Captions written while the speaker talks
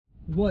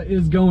What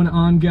is going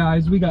on,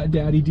 guys? We got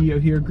Daddy DeeO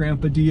here,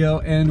 Grandpa DeeO,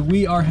 and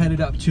we are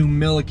headed up to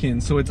Milliken.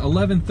 So it's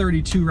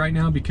 11:32 right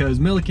now because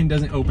Milliken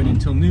doesn't open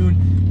until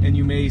noon, and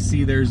you may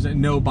see there's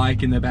no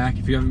bike in the back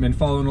if you haven't been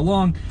following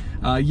along.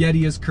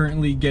 Yeti is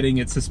currently getting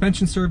its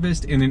suspension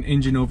serviced and an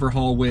engine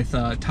overhaul with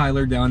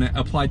Tyler down at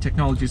Applied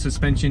Technology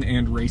Suspension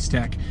and Race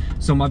Tech.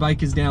 So my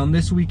bike is down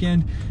this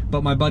weekend,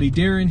 but my buddy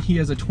Darren, he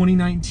has a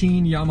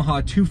 2019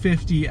 Yamaha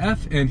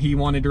 250F, and he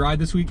wanted to ride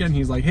this weekend.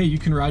 He's like, hey, you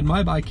can ride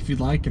my bike if you'd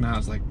like, and I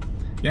was like,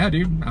 yeah,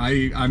 dude,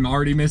 I'm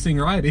already missing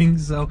riding,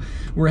 so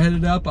we're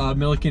headed up.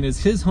 Milliken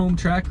is his home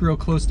track, real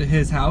close to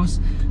his house,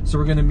 so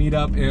we're gonna meet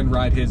up and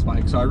ride his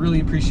bike. So I really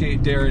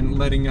appreciate Darren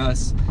letting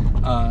us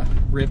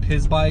rip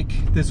his bike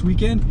this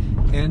weekend,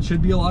 and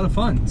should be a lot of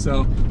fun.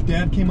 So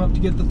Dad came up to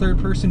get the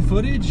third-person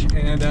footage,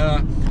 and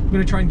I'm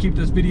gonna try and keep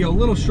this video a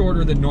little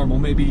shorter than normal,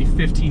 maybe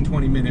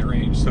 15-20 minute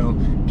range. So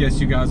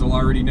guess you guys will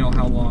already know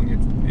how long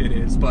it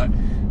is, but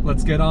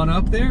let's get on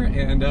up there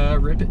and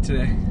rip it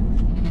today.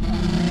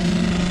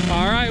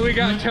 All right, we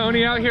got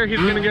Tony out here. He's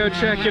gonna go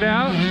check it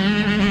out.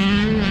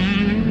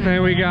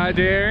 Then we got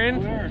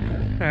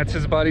Darren. That's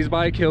his buddy's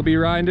bike. He'll be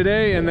riding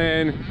today. And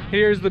then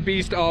here's the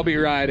beast I'll be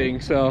riding.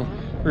 So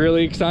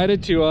really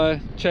excited to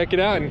check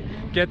it out and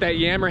get that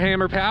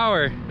Yammer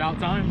power. About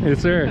time. Yes,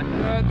 sir.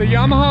 The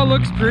Yamaha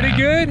looks pretty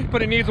good,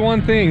 but it needs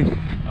one thing.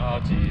 Oh,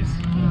 geez.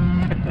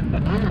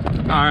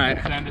 All right,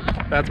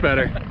 that's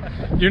better.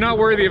 You're not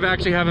worthy of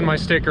actually having my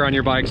sticker on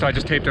your bike, so I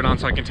just taped it on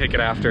so I can take it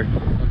after.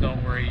 Well,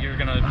 don't worry, you're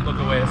gonna look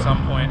away at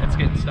some point. It's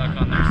getting stuck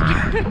on there.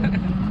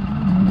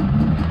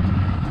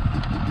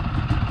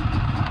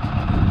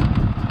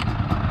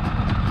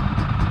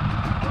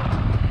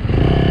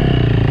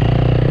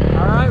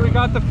 All right, we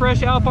got the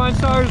fresh Alpine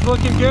tires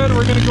looking good.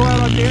 We're gonna go out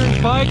on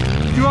Darren's bike,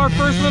 do our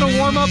first little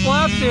warm-up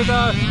laps,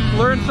 and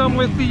learn some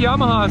with the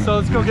Yamaha, so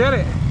let's go get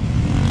it.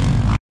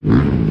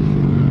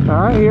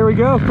 All right, here we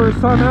go.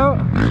 First time out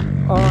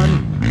on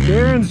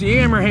Darren's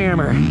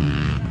Hammer.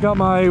 Got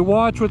my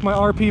watch with my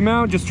RP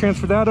mount, just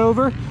transfer that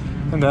over,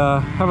 and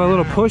have a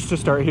little push to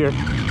start here.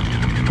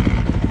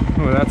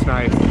 Oh, that's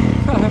nice.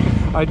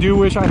 I do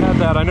wish I had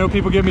that. I know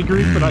people give me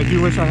grief, but I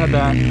do wish I had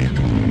that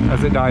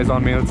as it dies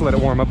on me. Let's let it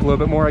warm up a little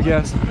bit more, I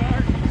guess.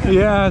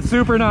 Yeah,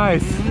 super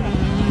nice.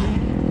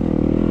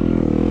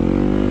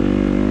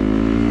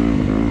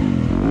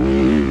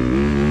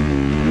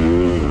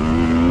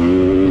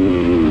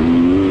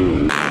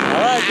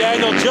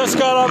 Just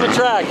got on the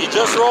track. He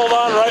just rolled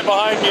on right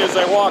behind me as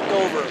I walked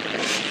over.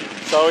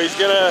 So he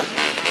knows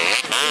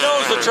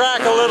the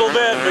track a little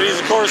bit, but he's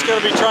of course going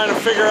to be trying to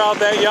figure out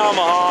that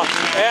Yamaha,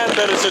 and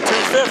that it's a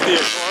 250 of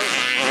course.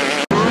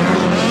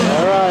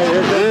 All right,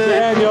 here comes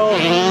Daniel.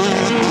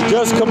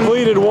 Just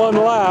completed one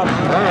lap.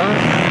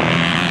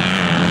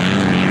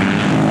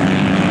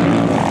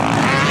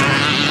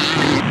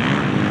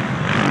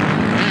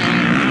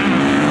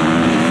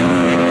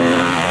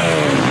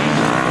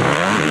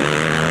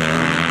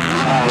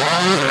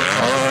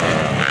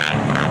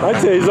 I'd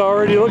say he's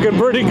already looking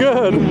pretty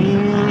good.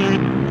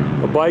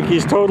 A bike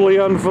he's totally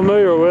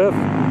unfamiliar with.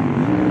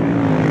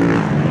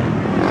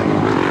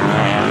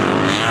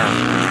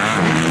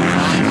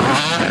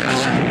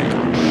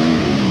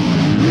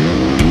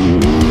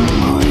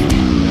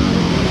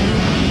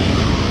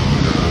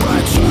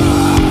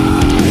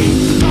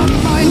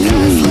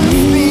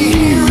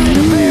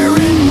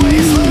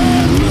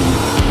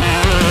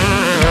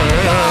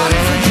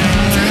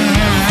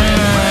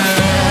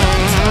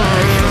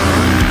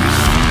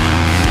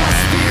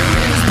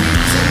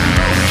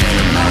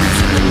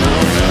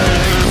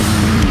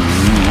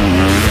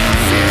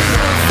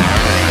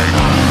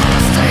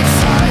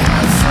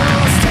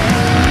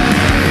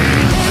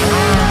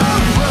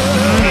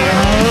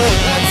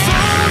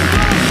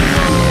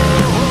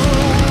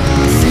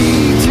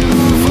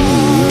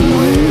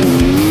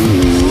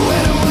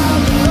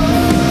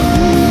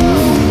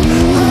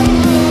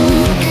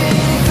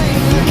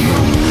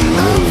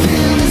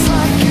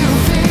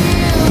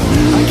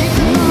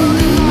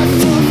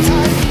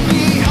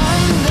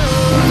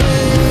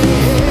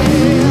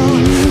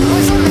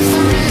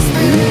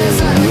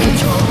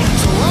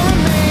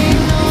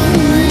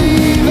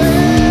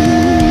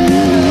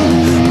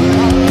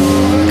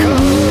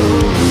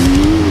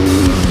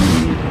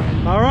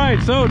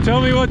 So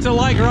tell me what's it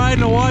like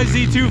riding a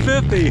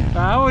YZ250.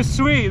 That was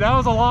sweet. That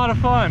was a lot of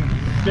fun.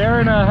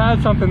 Darren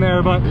had something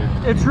there, but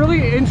it's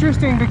really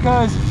interesting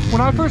because when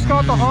I first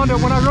got the Honda,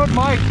 when I rode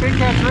my Big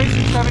Cats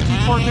Racing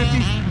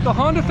 17450, the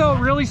Honda felt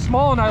really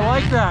small, and I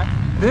like that.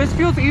 This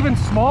feels even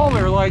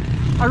smaller. Like,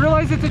 I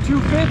realize it's a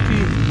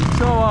 250,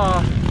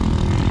 so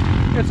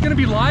it's going to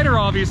be lighter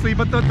obviously,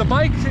 but the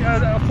bike,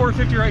 a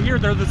 450 right here,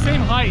 they're the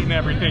same height and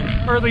everything,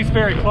 or at least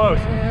very close,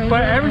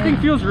 but everything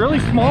feels really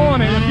small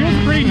on it. It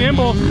feels pretty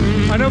nimble.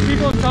 I know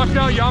people have talked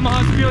about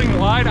Yamaha's feeling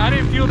wide. I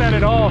didn't feel that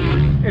at all.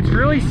 It's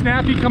really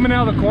snappy coming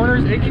out of the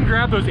corners. It can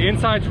grab those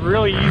insides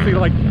really easily.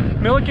 Like,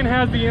 Milliken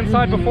has the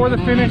inside before the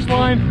finish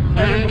line and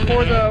then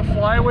before the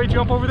flyaway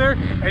jump over there,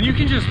 and you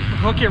can just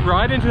hook it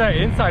right into that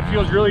inside.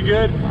 Feels really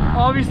good.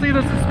 Obviously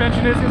the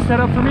suspension isn't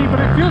set up for me, but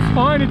it feels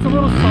fine. It's a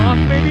little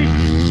soft maybe,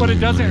 but it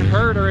doesn't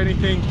hurt or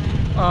anything.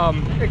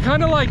 It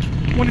kind of like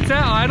when it's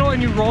at idle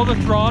and you roll the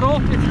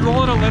throttle, if you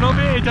roll it a little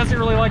bit, it doesn't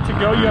really like to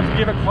go. You have to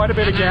give it quite a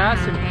bit of gas,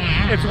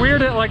 and it's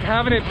weird at like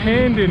having it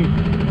pinned and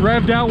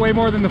revved out way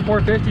more than the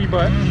 450,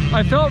 but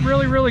I felt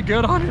really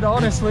good on it,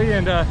 honestly.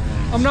 And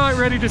I'm not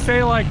ready to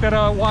say like that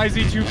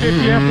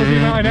YZ250F will be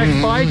my next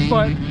bike,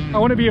 but I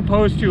wouldn't be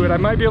opposed to it. I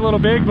might be a little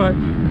big, but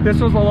this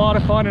was a lot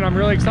of fun and I'm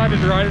really excited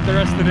to ride it the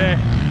rest of the day.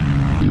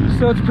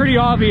 So it's pretty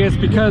obvious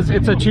because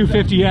it's a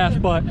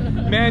 250F, but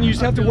man, you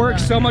just have to work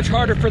so much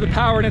harder for the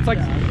power. And it's like,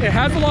 it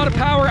has a lot of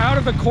power out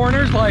of the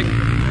corners. Like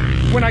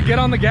when I get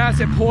on the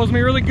gas, it pulls me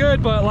really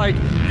good, but like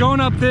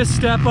going up this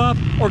step up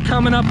or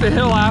coming up the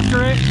hill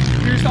after it,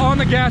 you're just on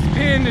the gas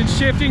pinned and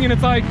shifting, and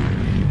it's like,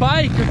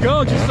 bike or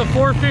go, just the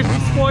 450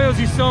 spoils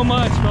you so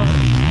much. But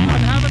I'm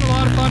having a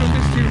lot of fun with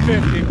this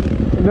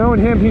 250. Knowing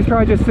him, he's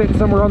probably just sitting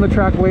somewhere on the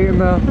track waiting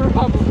though.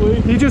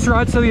 Probably. He just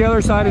rides to the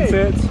other side and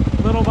sits.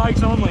 Little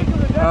bikes only.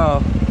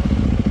 Oh.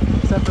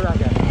 Except for that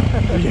guy.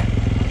 Yeah.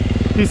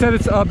 He said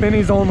it's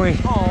minis only.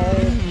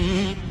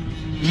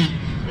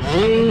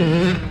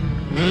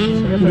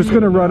 I'm just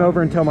gonna run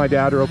over and tell my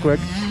dad real quick.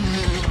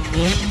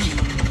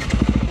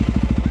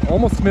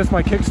 Almost missed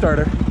my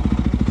Kickstarter.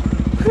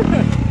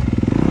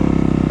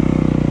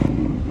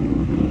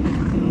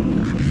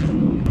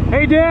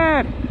 Hey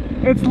Dad,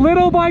 it's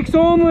little bikes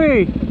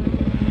only.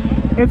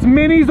 It's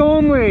minis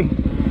only.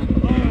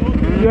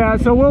 Yeah,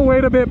 so we'll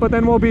wait a bit, but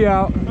then we'll be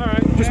out. All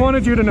right. Just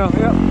wanted you to know.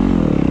 Yep.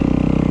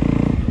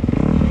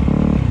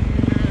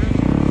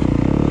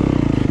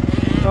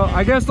 Well,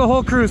 I guess the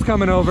whole crew's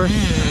coming over.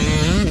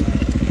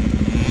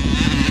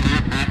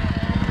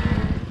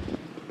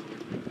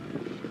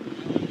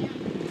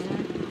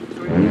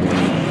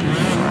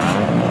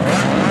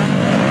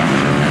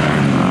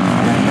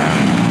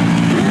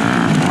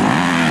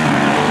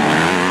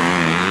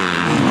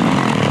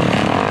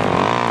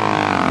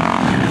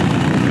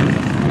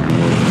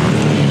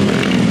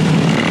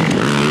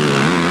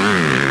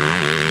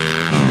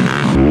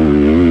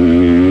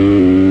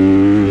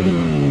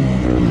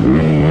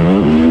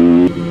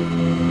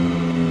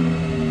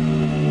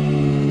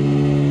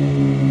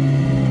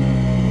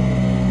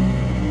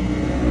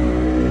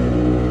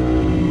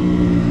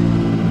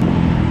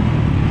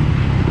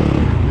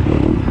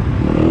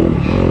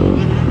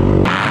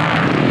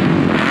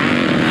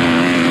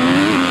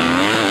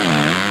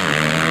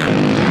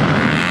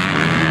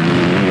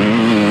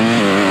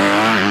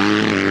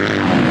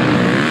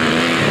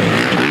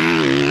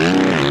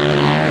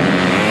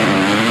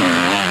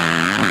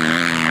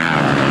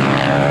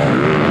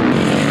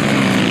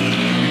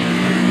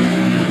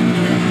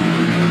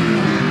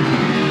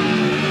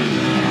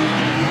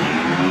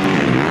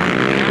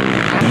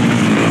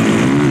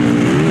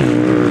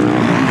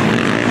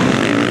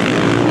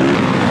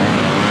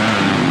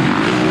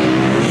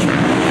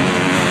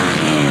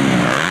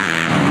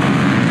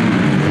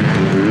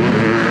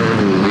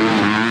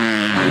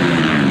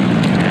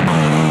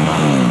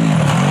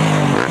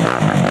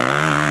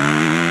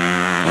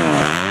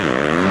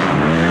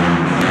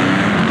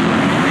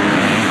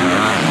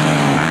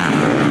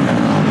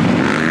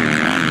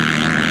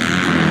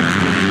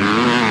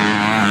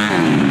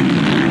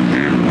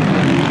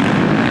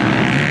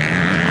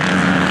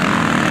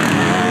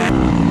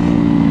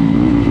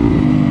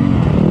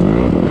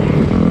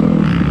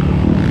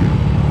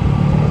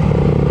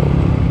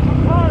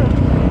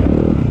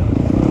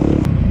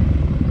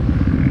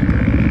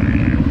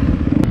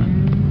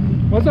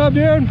 What's up,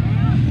 dude?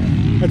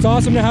 It's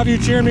awesome to have you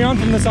cheering me on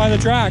from the side of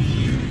the track.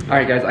 All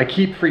right, guys, I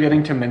keep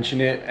forgetting to mention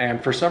it,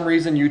 and for some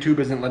reason, YouTube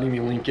isn't letting me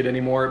link it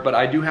anymore, but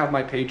I do have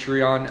my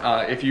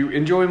Patreon. If you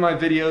enjoy my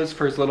videos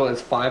for as little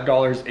as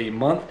 $5 a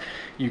month,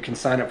 you can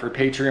sign up for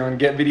Patreon,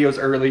 get videos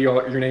early.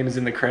 Your name is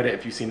in the credit.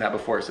 If you've seen that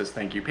before, it says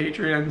thank you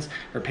patrons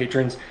or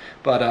patrons.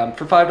 But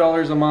for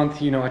 $5 a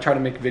month, you know, I try to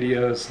make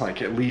videos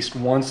like at least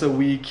once a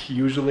week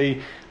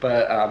usually.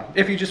 But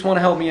if you just want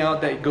to help me out,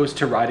 that goes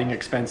to riding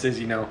expenses,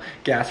 you know,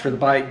 gas for the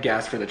bike,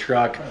 gas for the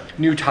truck,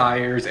 new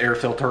tires, air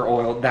filter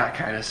oil, that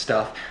kind of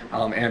stuff.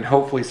 And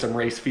hopefully some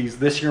race fees.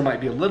 This year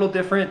might be a little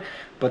different,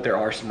 but there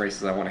are some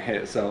races I want to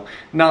hit. So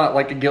not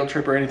like a guilt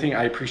trip or anything.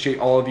 I appreciate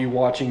all of you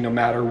watching no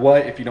matter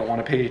what. If you don't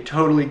want to pay,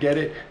 totally get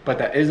it. But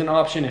that is an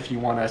option if you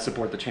want to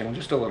support the channel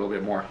just a little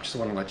bit more. Just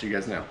want to let you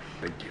guys know.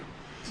 Thank you.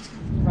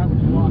 Right when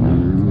you walk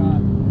over,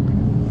 Scott.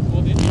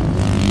 Well, did you?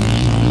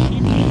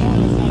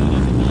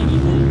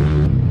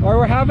 All right,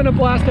 we're having a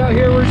blast out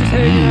here. We're just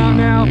hanging out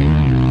now.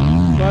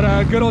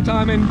 But good old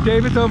time. And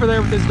David's over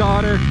there with his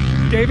daughter.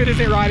 David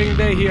isn't riding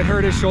today. He had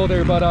hurt his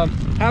shoulder. But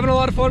having a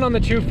lot of fun on the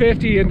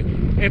 250.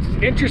 And it's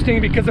interesting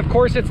because, of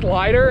course, it's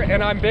lighter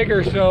and I'm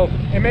bigger. So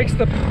it makes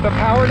the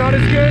power not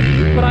as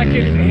good. But I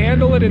can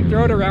handle it and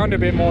throw it around a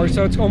bit more.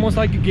 So it's almost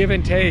like a give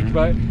and take.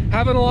 But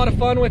having a lot of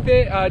fun with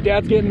it.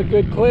 Dad's getting the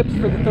good clips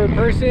for the third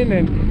person.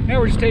 And yeah,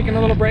 we're just taking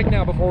a little break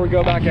now before we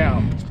go back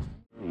out.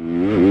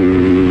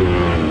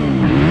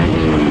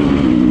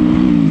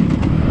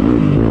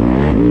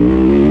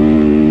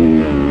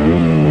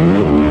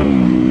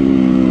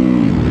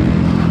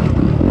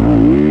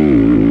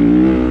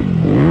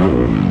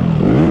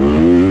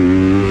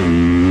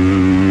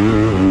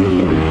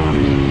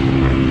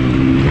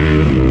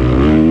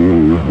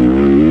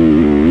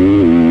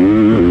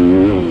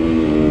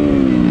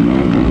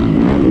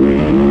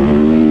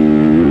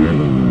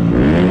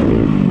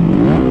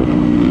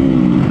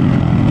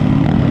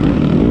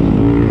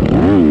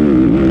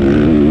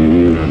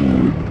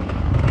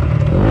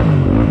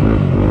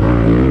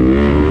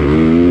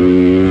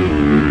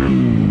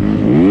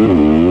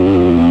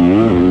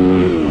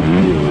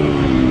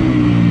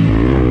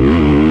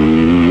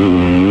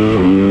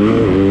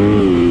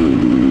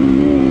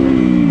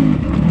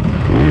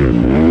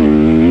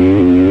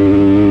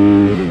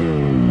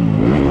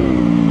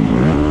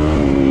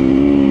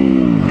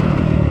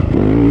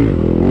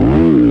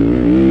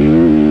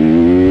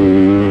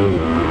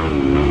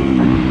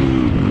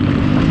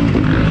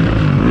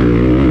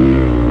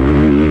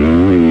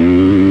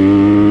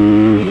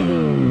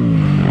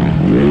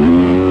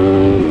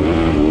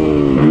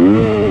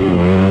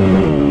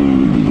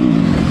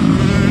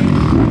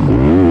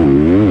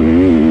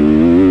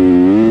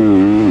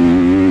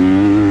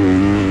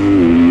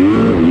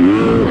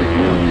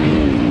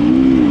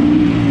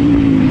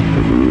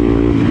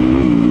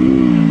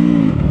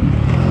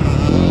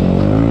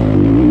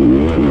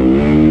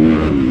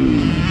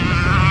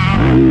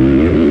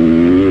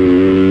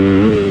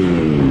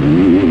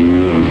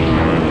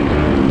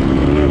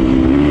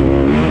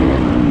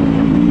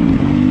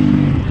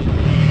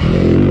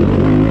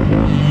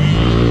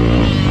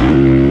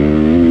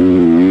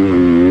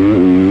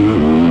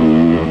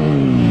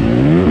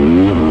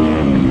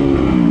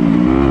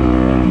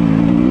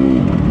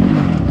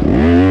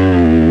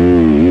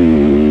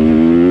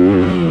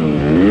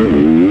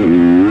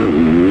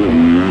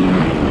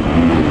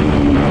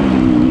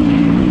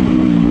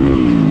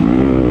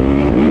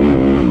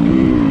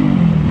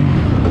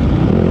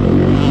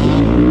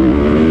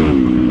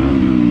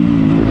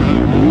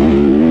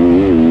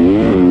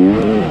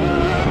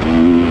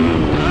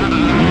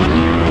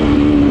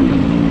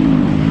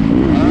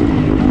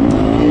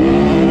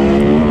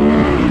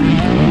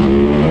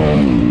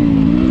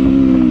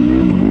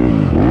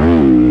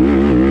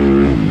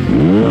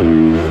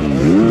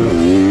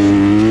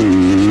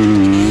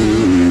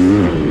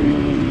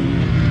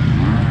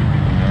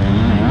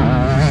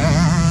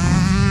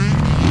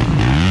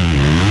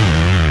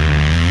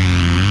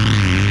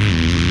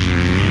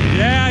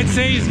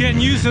 say he's getting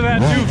used to that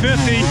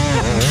 250.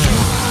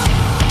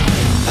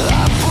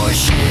 I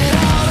push it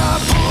out,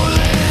 I pull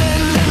it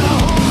in and I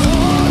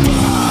hold on.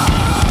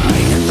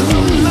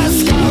 The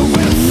mask I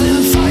wear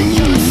since I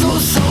am so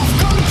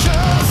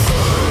self-conscious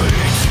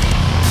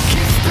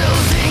keeps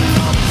building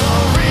up, the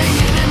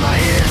ringing in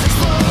my ears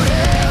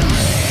exploding.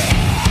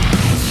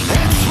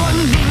 It's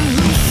running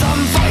loose, I'm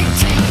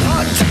fighting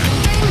hard to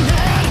contain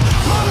it.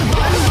 My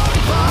mind,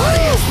 my body,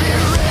 and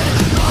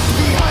spirit locked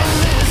behind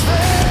this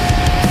veil.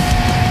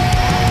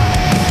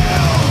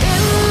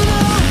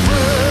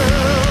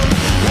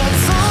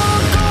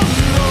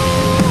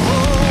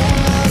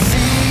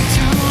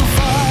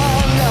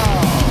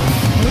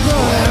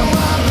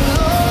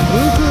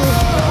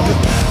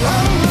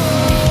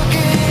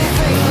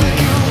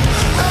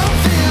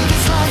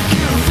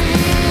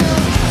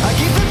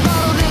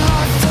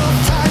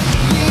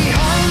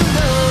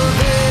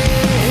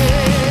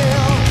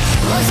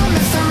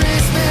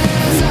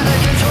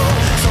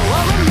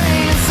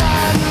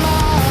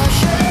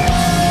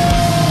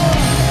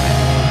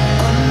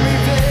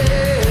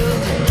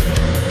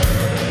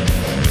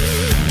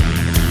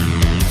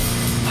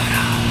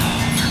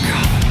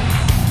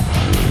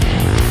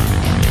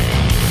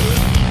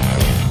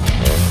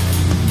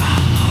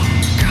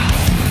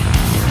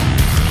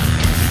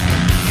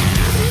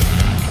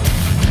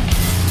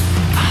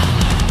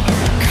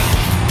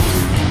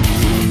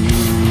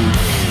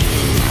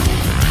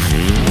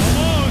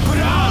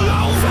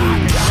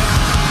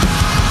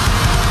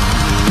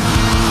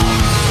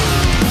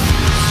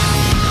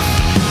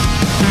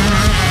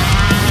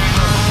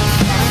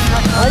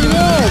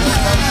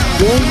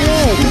 Doing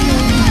good.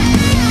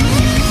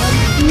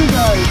 You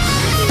guys.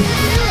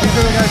 These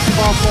are the guys from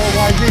Yamaha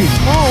YZ.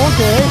 Oh,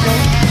 okay.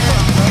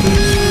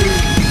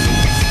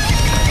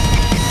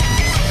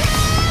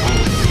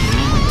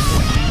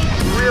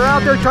 We were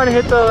out there trying to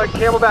hit the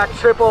camelback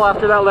triple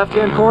after that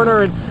left-hand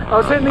corner, and I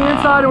was hitting the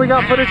inside and we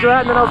got footage of that,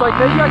 and then I was like,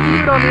 maybe I can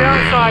do it on the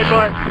outside,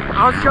 but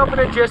I was jumping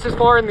it just as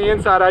far in the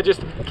inside. I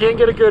just can't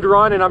get a good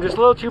run, and I'm just a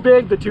little too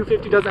big. The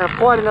 250 doesn't have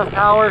quite enough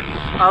power.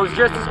 I was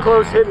just as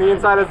close hitting the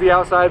inside as the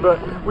outside, but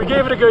we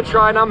gave it a good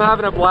try, and I'm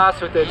having a blast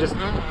with it, just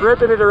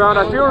ripping it around.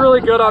 I feel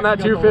really good on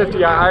that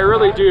 250. I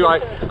really do.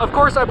 Of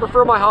course, I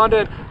prefer my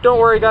Honda, and don't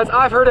worry, guys,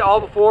 I've heard it all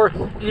before.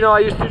 You know, I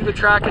used to do the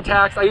track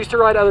attacks. I used to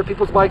ride other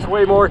people's bikes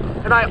way more,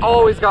 and I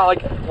always got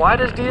like, why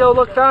does DeeO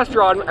look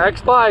faster on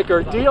X bike,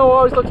 or DeeO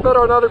always looks better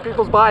on other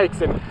people's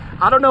bikes? And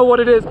I don't know what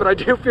it is, but I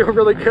do feel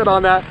really good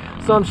on that.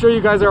 So I'm sure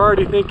you guys are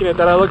already thinking it,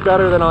 that I look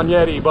better than on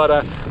Yeti,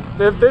 but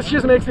this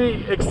just makes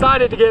me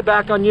excited to get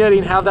back on Yeti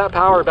and have that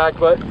power back.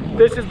 But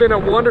this has been a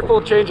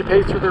wonderful change of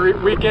pace for the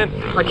weekend.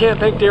 I can't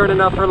thank Darren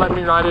enough for letting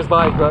me ride his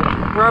bike, but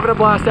we're having a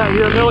blast out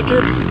here in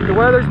Milliken. The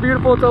weather's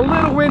beautiful. It's a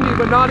little windy,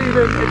 but not even,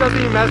 it doesn't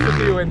even mess with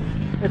you. And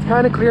it's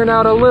kind of clearing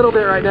out a little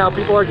bit right now.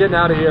 People are getting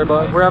out of here,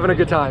 but we're having a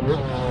good time.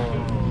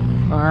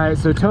 All right,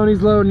 so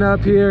Tony's loading up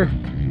here.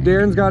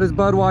 Darren's got his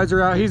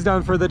Budweiser out. He's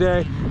done for the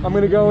day. I'm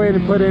gonna go in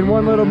and put in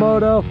one little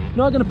moto.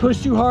 Not gonna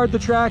push too hard the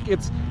track.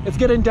 It's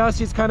getting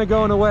dusty. It's kind of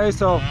going away.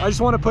 So I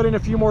just want to put in a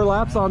few more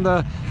laps on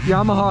the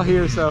Yamaha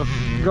here. So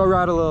go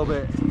ride a little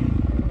bit.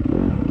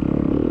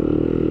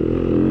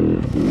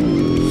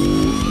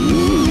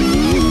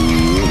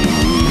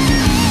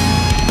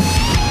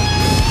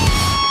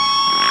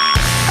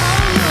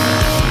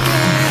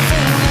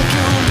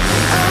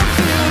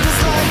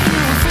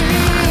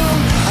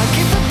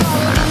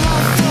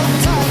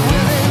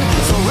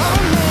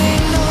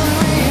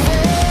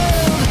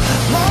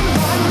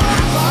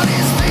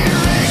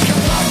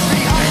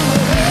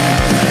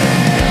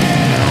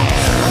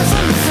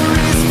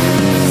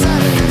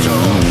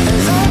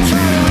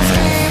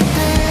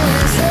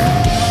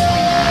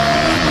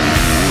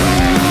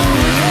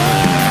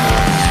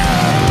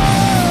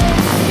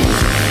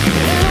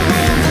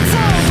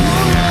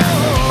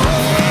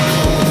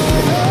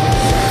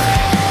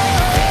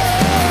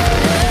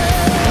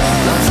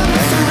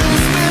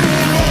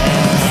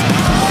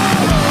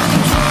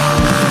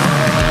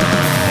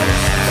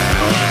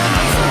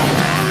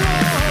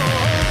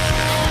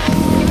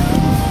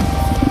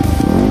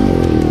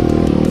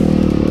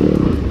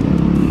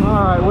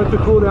 The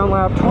cool down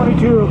lap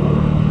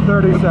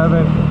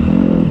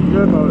 22:37.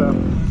 Good moto.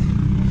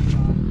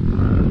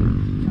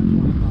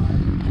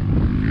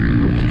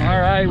 All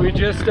right, we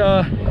just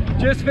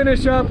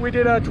finished up. We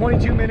did a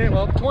 20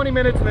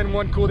 minutes and then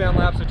one cool down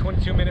lap, so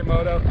 22-minute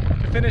moto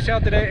to finish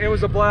out the day. It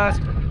was a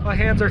blast. My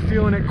hands are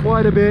feeling it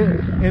quite a bit,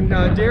 and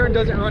Darren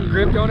doesn't run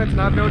grip donuts, and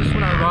I've noticed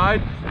when I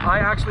ride, I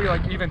actually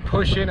like even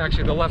push in.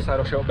 Actually, the left side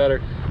will show it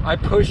better. I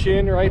push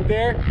in right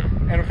there,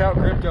 and without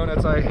grip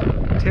donuts, I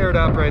tear it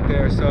up right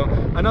there. So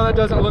I know that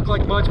doesn't look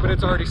like much, but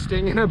it's already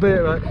stinging a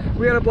bit. But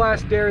we had a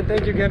blast. Darren,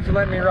 thank you again for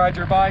letting me ride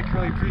your bike.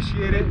 Really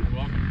appreciate it.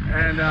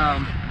 And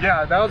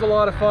yeah, that was a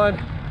lot of fun.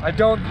 I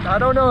don't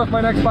know if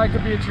my next bike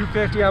could be a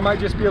 250. I might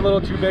just be a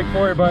little too big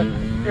for it, but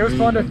it was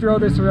fun to throw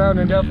this around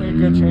and definitely a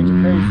good change of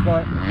pace.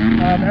 But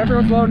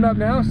everyone's loading up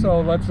now,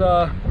 so let's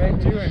make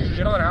do and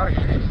get on out of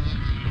here.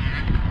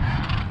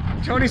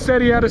 Tony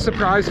said he had a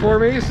surprise for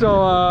me,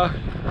 so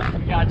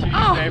Got you,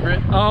 your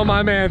favorite. oh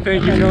my man,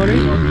 thank you, Tony.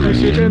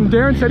 Appreciate it. And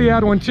Darren said he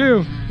had one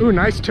too. Ooh,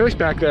 nice tush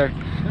back there.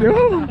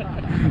 Ooh.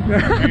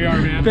 There you are,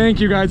 man. Thank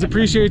you guys,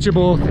 appreciate you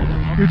both.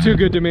 You're too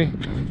good to me.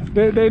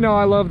 They know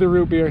I love the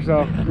root beer,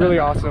 so really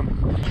awesome.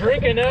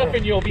 Drink enough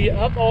and you'll be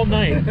up all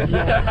night.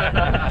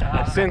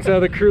 Since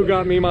the crew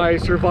got me my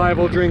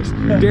survival drinks,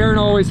 Darren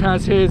always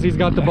has his. He's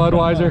got the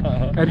Budweiser,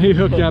 and he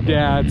hooked up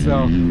Dad.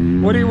 So,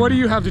 what do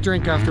you have to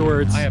drink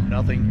afterwards? I have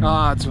nothing.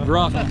 Ah, it's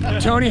rough.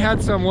 Tony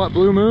had some what,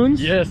 Blue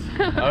Moons? Yes.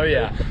 Oh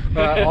yeah.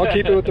 I'll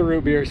keep it with the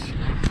root beers.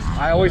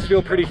 I always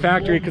feel pretty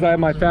factory because I have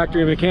my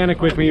factory mechanic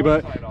with me,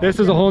 but this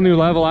is a whole new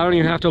level. I don't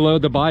even have to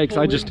load the bikes.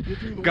 I just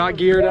got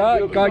geared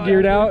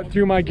out,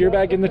 threw my gear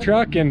bag in the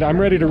truck, and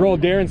I'm ready to roll.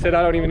 Darren said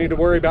I don't even need to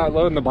worry about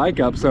loading the bike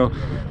up, so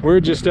we're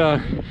just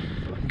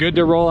good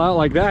to roll out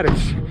like that.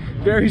 It's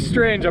very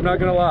strange, I'm not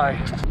gonna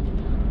lie.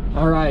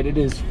 All right, it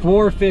is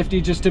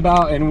 4:50 just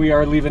about, and we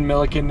are leaving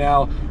Milliken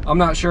now. I'm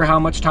not sure how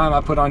much time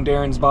I put on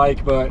Darren's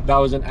bike, but that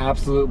was an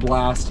absolute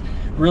blast.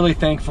 Really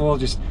thankful.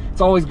 Just,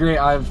 it's always great.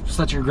 I have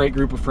such a great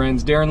group of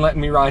friends. Darren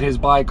letting me ride his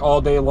bike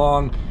all day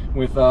long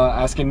with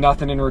asking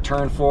nothing in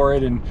return for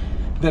it, and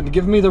then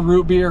giving me the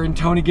root beer, and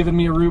Tony giving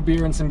me a root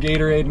beer and some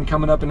Gatorade and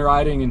coming up and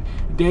riding. And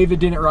David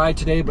didn't ride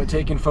today, but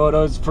taking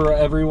photos for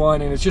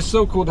everyone. And it's just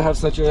so cool to have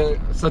such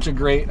a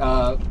great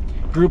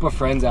group of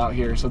friends out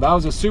here. So that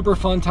was a super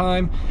fun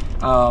time.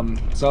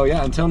 So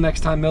yeah, until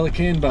next time,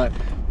 Milliken, but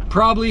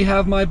probably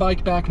have my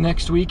bike back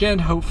next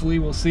weekend. Hopefully,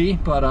 we'll see.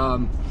 But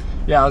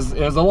yeah, it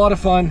was a lot of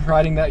fun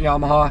riding that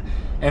Yamaha,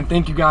 and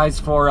thank you guys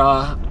for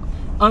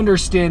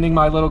understanding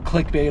my little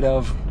clickbait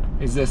of,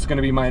 is this going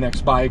to be my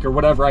next bike, or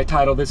whatever I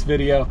title this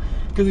video,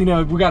 because you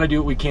know we got to do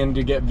what we can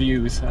to get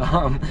views.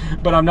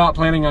 But I'm not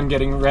planning on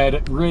getting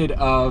rid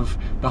of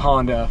the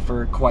Honda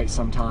for quite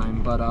some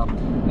time. But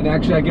and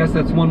actually, I guess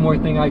that's one more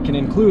thing I can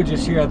include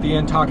just here at the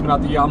end, talking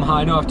about the Yamaha.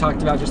 I know I've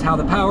talked about just how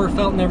the power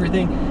felt and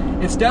everything.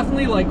 It's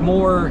definitely like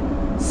more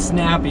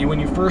snappy when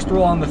you first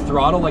roll on the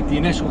throttle. Like the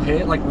initial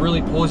hit like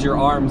really pulls your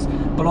arms,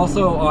 but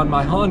also on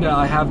my Honda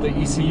I have the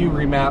ECU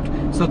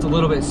remapped, so it's a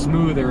little bit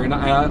smoother, and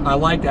I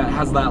like that. It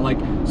has that like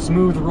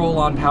smooth roll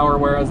on power,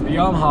 whereas the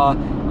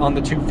Yamaha on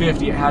the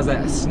 250 it has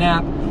that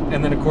snap,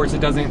 and then of course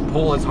it doesn't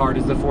pull as hard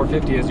as the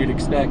 450 as you'd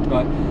expect.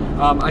 But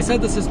I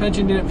said the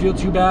suspension didn't feel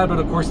too bad, but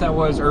of course that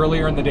was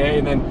earlier in the day,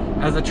 and then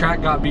as the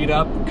track got beat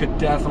up, could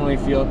definitely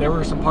feel it. There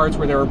were some parts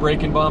where there were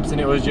braking bumps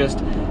and it was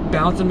just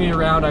bouncing me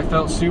around. I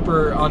felt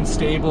super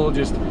unstable.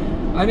 Just,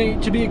 I mean,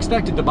 to be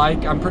expected. The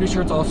bike, I'm pretty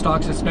sure it's all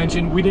stock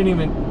suspension. We didn't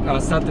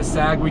even set the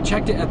sag. We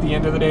checked it at the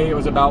end of the day. It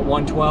was about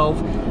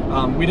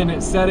 112. We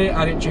didn't set it.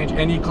 I didn't change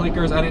any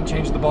clickers. I didn't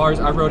change the bars.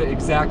 I rode it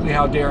exactly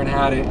how Darren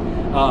had it.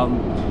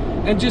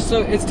 And just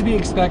so it's to be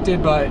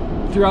expected, but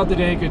throughout the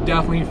day could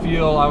definitely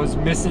feel I was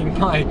missing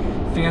my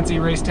fancy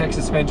Race Tech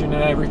suspension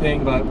and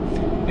everything, but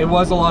it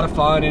was a lot of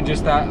fun. And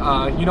just that,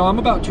 you know, I'm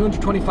about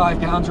 225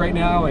 pounds right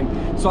now,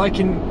 and so I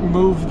can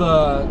move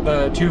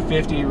the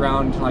 250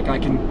 around, like I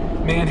can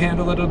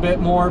manhandle it a bit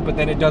more, but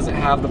then it doesn't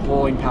have the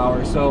pulling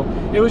power. So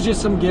it was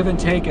just some give and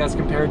take as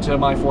compared to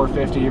my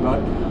 450,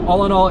 but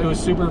all in all, it was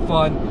super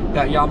fun.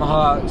 That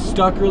Yamaha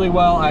stuck really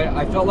well.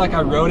 I felt like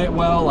I rode it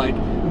well, like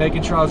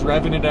making sure I was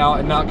revving it out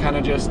and not kind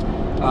of just,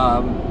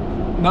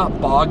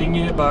 not bogging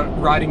it, but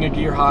riding a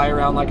gear high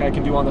around like I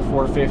can do on the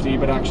 450,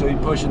 but actually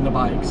pushing the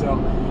bike. So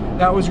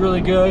that was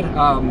really good.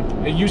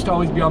 It used to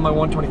always be on my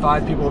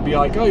 125. People would be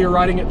like, oh, you're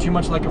riding it too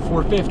much like a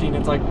 450. And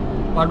it's like,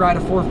 well, I ride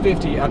a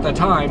 450 at the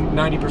time,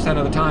 90%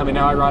 of the time, and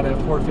now I ride a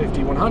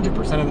 450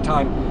 100% of the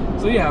time.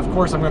 So yeah, of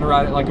course I'm going to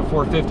ride it like a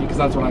 450 because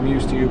that's what I'm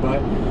used to.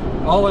 But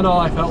all in all,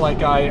 I felt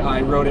like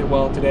I rode it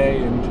well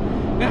today,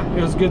 and yeah,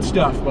 it was good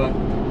stuff. But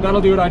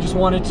that'll do it. I just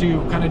wanted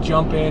to kind of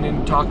jump in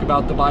and talk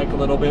about the bike a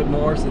little bit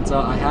more since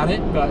I had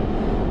it, but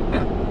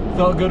yeah,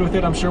 felt good with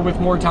it. I'm sure with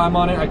more time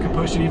on it, I could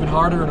push it even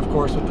harder, and of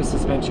course with the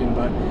suspension.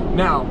 But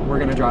now we're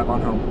gonna drive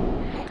on home.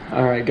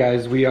 All right,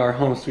 guys, we are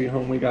home sweet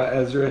home. We got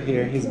Ezra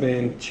here. He's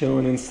been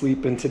chilling and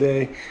sleeping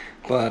today.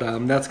 But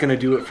that's going to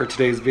do it for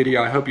today's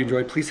video. I hope you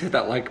enjoyed. Please hit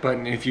that like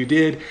button. If you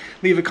did,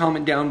 leave a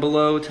comment down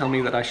below. Tell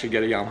me that I should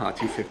get a Yamaha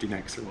 250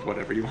 next, or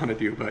whatever you want to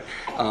do. But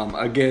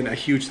again, a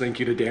huge thank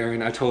you to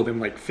Darren. I told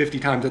him like 50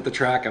 times at the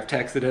track. I've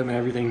texted him and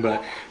everything,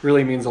 but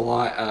really means a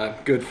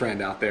lot. Good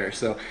friend out there.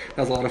 So that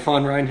was a lot of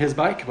fun riding his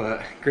bike,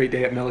 but great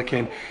day at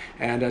Milliken.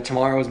 And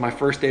tomorrow is my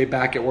first day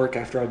back at work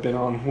after I've been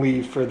on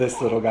leave for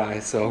this little guy.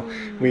 So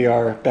we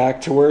are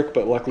back to work,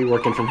 but luckily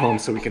working from home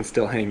so we can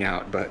still hang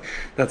out. But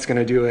that's going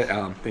to do it.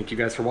 Thank you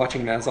guys for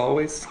watching. And as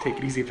always, take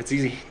it easy if it's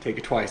easy. Take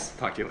it twice.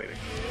 Talk to you later.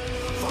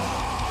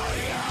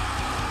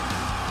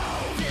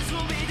 This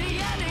will be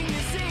the ending,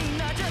 you sing,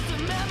 not just a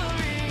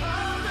memory.